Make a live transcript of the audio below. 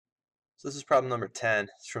So this is problem number 10.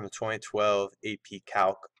 It's from the 2012 AP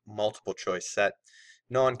Calc multiple choice set.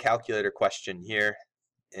 Non-calculator question here.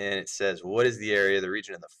 And it says, what is the area of the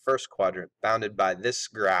region in the first quadrant bounded by this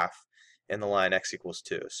graph in the line x equals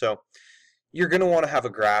 2? So you're going to want to have a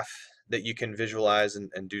graph that you can visualize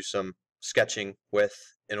and do some sketching with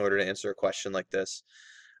in order to answer a question like this.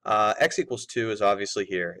 X equals 2 is obviously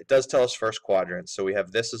here. It does tell us first quadrant, so we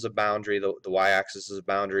have this as a boundary, the y-axis is a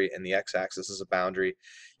boundary, and the x-axis is a boundary.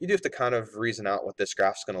 You do have to kind of reason out what this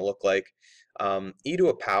graph's going to look like. E to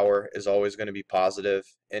a power is always going to be positive,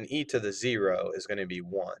 and e to the 0 is going to be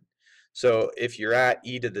 1. So if you're at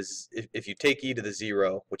e to the, if you take e to the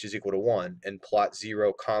 0, which is equal to 1, and plot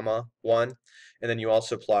 0, comma 1, and then you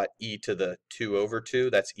also plot e to the 2 over 2,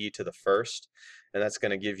 that's e to the first, and that's going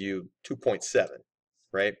to give you 2.7.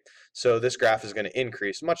 Right? So this graph is going to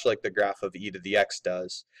increase, much like the graph of e to the x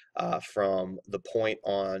does, from the point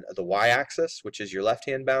on the y-axis, which is your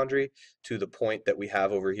left-hand boundary, to the point that we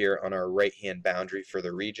have over here on our right-hand boundary for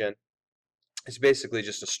the region. It's basically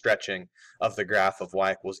just a stretching of the graph of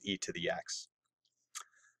y equals e to the x.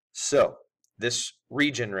 So this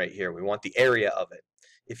region right here, we want the area of it.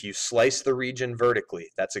 If you slice the region vertically,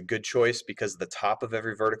 that's a good choice because the top of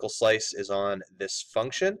every vertical slice is on this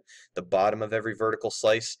function. The bottom of every vertical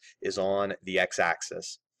slice is on the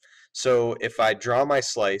x-axis. So if I draw my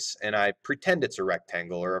slice and I pretend it's a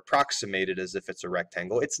rectangle or approximate it as if it's a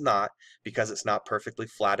rectangle, it's not because it's not perfectly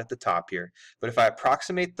flat at the top here. But if I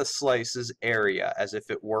approximate the slice's area as if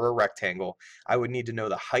it were a rectangle, I would need to know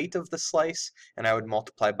the height of the slice and I would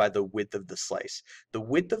multiply by the width of the slice. The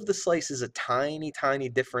width of the slice is a tiny, tiny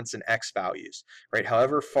difference in x values, right?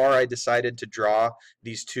 However far I decided to draw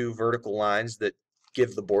these two vertical lines that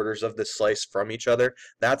give the borders of this slice from each other,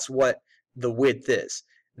 that's what the width is.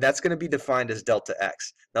 That's going to be defined as delta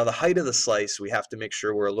x. Now the height of the slice we have to make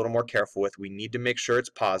sure we're a little more careful with. We need to make sure it's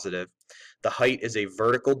positive. The height is a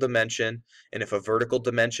vertical dimension, and if a vertical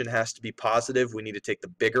dimension has to be positive, we need to take the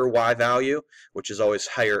bigger y value, which is always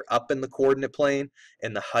higher up in the coordinate plane,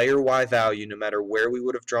 and the higher y value, no matter where we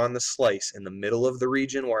would have drawn the slice, in the middle of the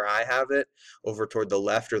region where I have it, over toward the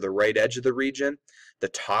left or the right edge of the region, the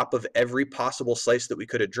top of every possible slice that we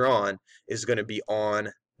could have drawn is going to be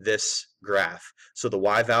on this graph. So the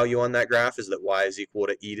y value on that graph is that y is equal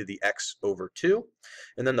to e to the x over 2.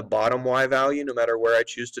 And then the bottom y value, no matter where I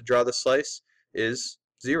choose to draw the slice, is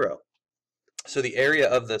 0. So the area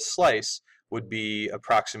of the slice would be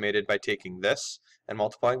approximated by taking this and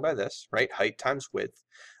multiplying by this, right? Height times width.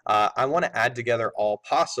 I want to add together all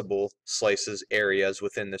possible slices areas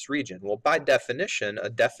within this region. Well, by definition, a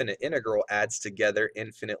definite integral adds together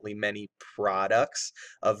infinitely many products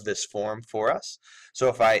of this form for us. So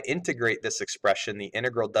if I integrate this expression, the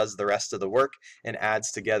integral does the rest of the work and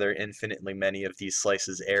adds together infinitely many of these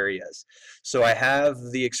slices areas. So I have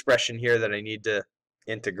the expression here that I need to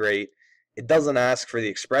integrate. It doesn't ask for the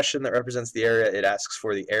expression that represents the area, it asks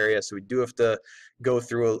for the area, so we do have to go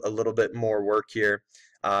through a little bit more work here.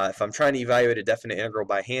 If I'm trying to evaluate a definite integral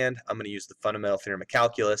by hand, I'm going to use the fundamental theorem of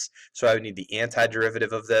calculus, so I would need the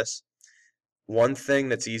antiderivative of this. One thing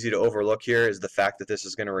that's easy to overlook here is the fact that this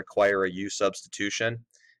is going to require a u-substitution.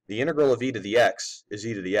 The integral of e to the x is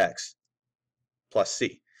e to the x plus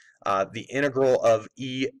c. The integral of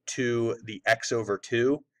e to the x over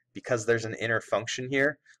 2, because there's an inner function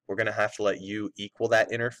here, we're going to have to let u equal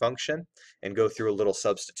that inner function and go through a little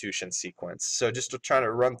substitution sequence. So just to try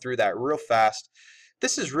to run through that real fast,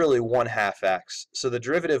 this is really 1/2 x. So the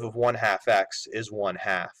derivative of 1/2 x is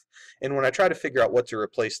 1/2. And when I try to figure out what to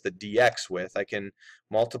replace the dx with, I can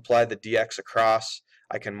multiply the dx across,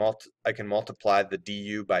 I can multiply the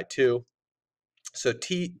du by 2. So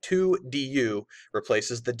 2 du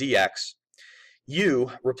replaces the dx,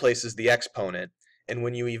 u replaces the exponent, and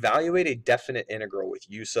when you evaluate a definite integral with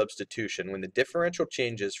u-substitution, when the differential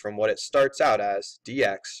changes from what it starts out as,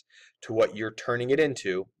 dx, to what you're turning it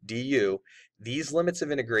into, du, these limits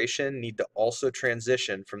of integration need to also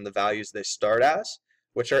transition from the values they start as,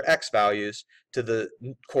 which are x values, to the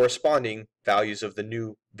corresponding values of the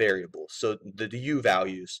new variable. So the u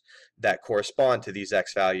values that correspond to these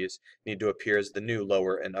x values need to appear as the new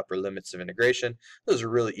lower and upper limits of integration. Those are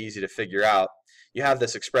really easy to figure out. You have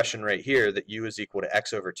this expression right here that u is equal to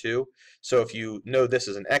x over 2. So if you know this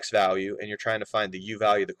is an x value and you're trying to find the u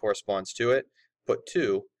value that corresponds to it, put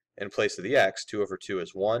 2 in place of the x. 2 over 2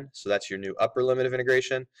 is 1. So that's your new upper limit of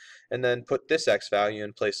integration. And then put this x value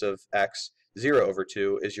in place of x. 0 over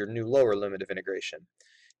 2 is your new lower limit of integration.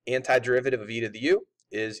 Antiderivative of e to the u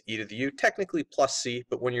is e to the u, technically plus c,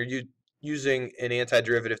 but when you're using an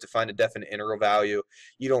antiderivative to find a definite integral value,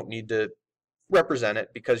 you don't need to represent it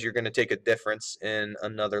because you're going to take a difference in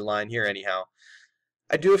another line here anyhow.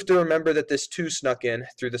 I do have to remember that this 2 snuck in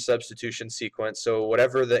through the substitution sequence, so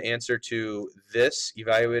whatever the answer to this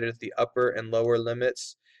evaluated at the upper and lower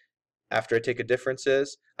limits after I take a difference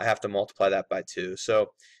is, I have to multiply that by 2. So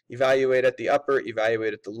evaluate at the upper,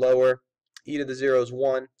 evaluate at the lower. E to the 0 is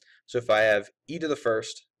 1. So if I have e to the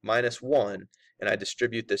first minus 1 and I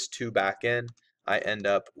distribute this 2 back in, I end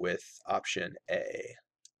up with option A.